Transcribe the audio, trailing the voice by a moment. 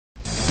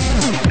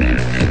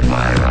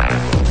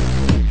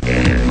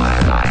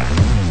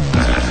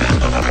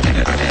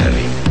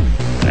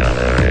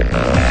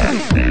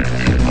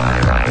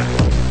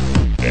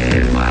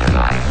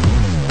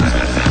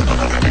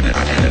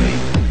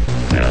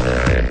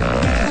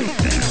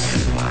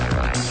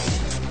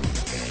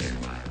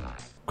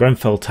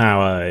Grenfell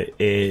Tower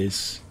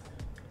is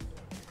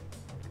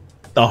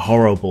a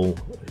horrible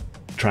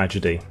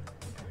tragedy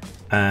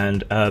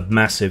and a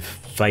massive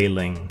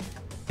failing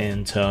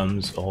in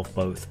terms of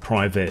both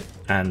private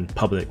and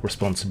public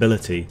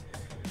responsibility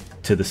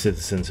to the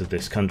citizens of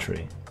this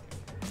country.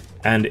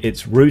 And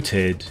it's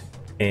rooted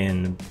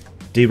in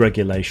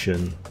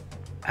deregulation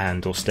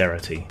and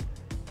austerity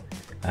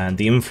and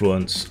the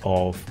influence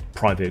of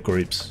private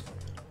groups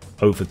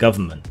over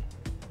government.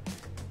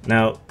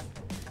 Now,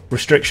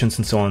 restrictions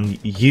and so on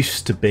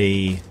used to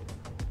be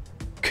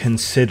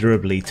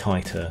considerably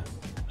tighter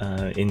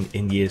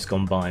in years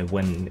gone by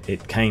when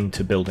it came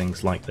to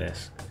buildings like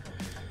this,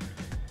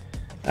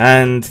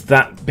 and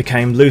that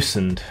became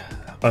loosened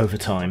over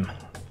time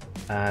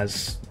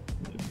as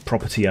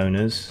property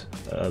owners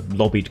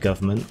lobbied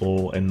government,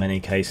 or in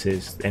many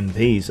cases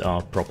MPs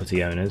are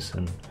property owners,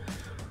 and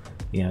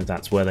you know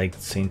that's where they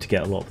seem to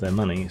get a lot of their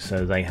money,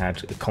 so they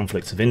had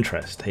conflicts of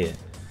interest here.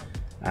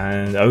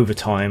 And over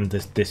time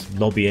this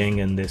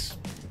lobbying and this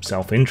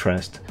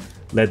self-interest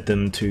led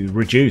them to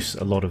reduce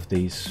a lot of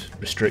these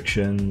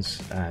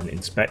restrictions and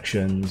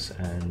inspections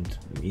and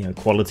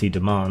quality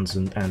demands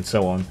and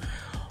so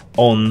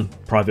on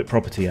private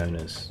property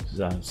owners,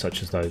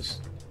 such as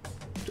those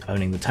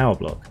owning the tower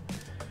block,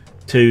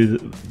 to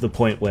the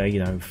point where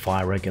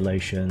fire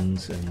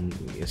regulations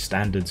and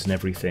standards and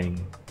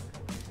everything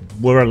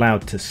were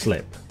allowed to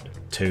slip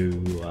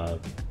to a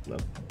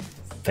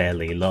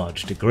fairly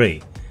large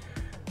degree,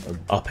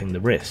 upping the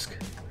risk.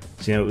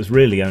 So it was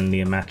really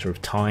only a matter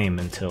of time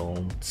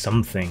until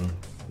something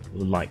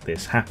like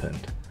this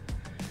happened.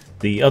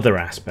 The other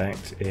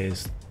aspect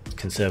is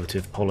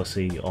conservative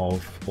policy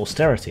of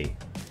austerity,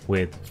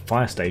 with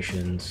fire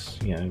stations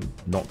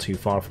not too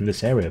far from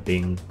this area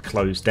being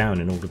closed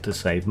down in order to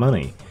save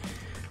money,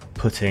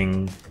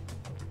 putting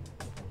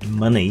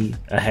money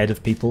ahead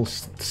of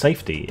people's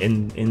safety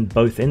in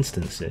both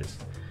instances.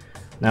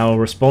 Now, a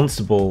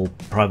responsible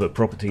private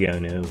property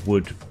owner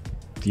would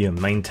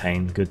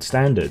maintain good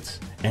standards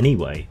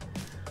anyway,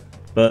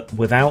 but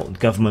without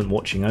government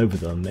watching over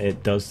them,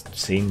 it does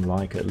seem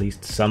like at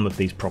least some of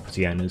these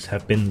property owners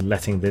have been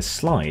letting this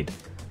slide,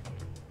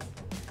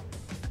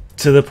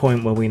 to the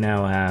point where we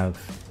now have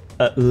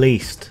at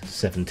least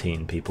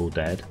 17 people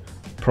dead,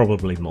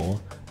 probably more.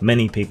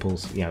 Many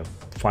people's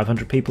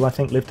 500 people I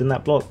think lived in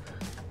that block,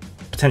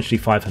 potentially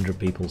 500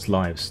 people's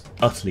lives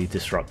utterly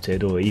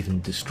disrupted or even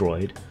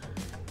destroyed,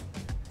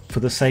 for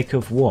the sake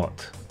of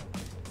what?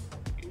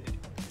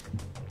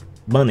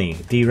 Money,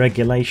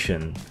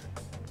 deregulation,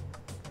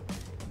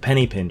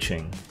 penny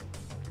pinching.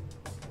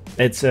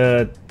 It's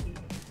a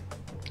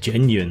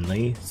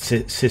genuinely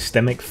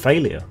systemic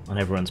failure on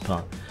everyone's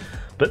part.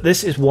 But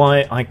this is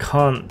why I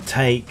can't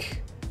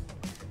take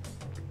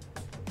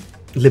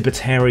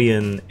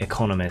libertarian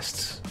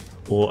economists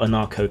or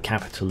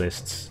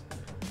anarcho-capitalists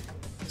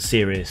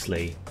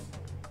seriously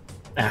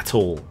at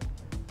all.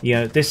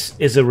 This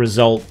is a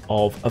result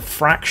of a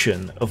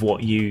fraction of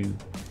what you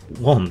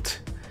want.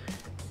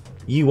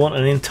 You want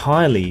an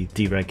entirely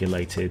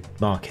deregulated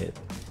market,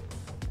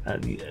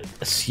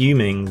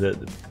 assuming that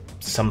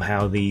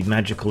somehow the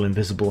magical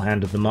invisible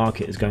hand of the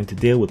market is going to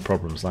deal with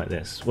problems like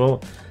this.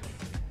 Well,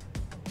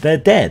 they're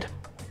dead.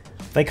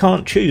 They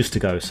can't choose to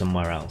go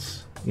somewhere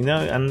else,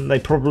 and they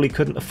probably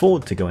couldn't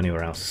afford to go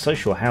anywhere else.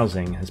 Social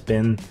housing has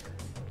been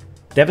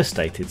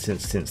devastated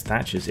since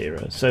Thatcher's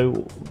era, so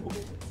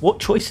what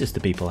choices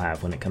do people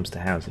have when it comes to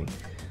housing?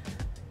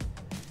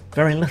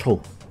 Very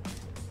little,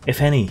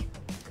 if any.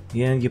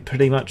 You're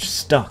pretty much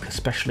stuck,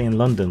 especially in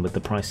London, with the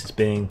prices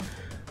being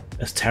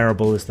as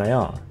terrible as they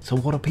are. So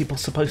what are people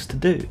supposed to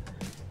do?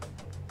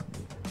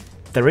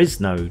 There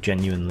is no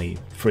genuinely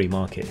free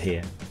market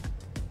here.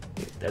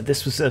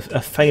 This was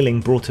a failing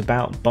brought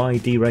about by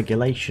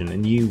deregulation,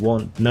 and you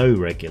want no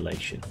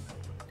regulation.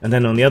 And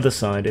then on the other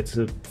side, it's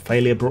a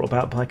failure brought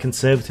about by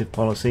conservative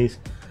policies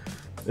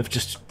of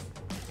just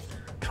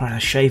trying to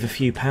shave a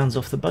few pounds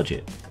off the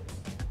budget.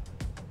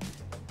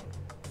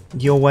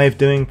 Your way of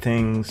doing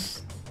things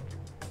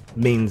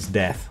means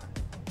death,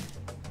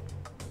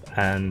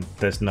 and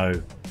there's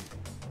no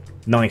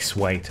nice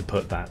way to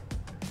put that.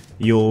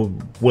 You're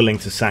willing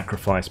to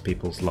sacrifice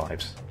people's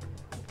lives,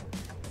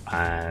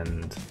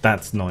 and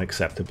that's not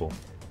acceptable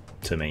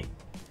to me.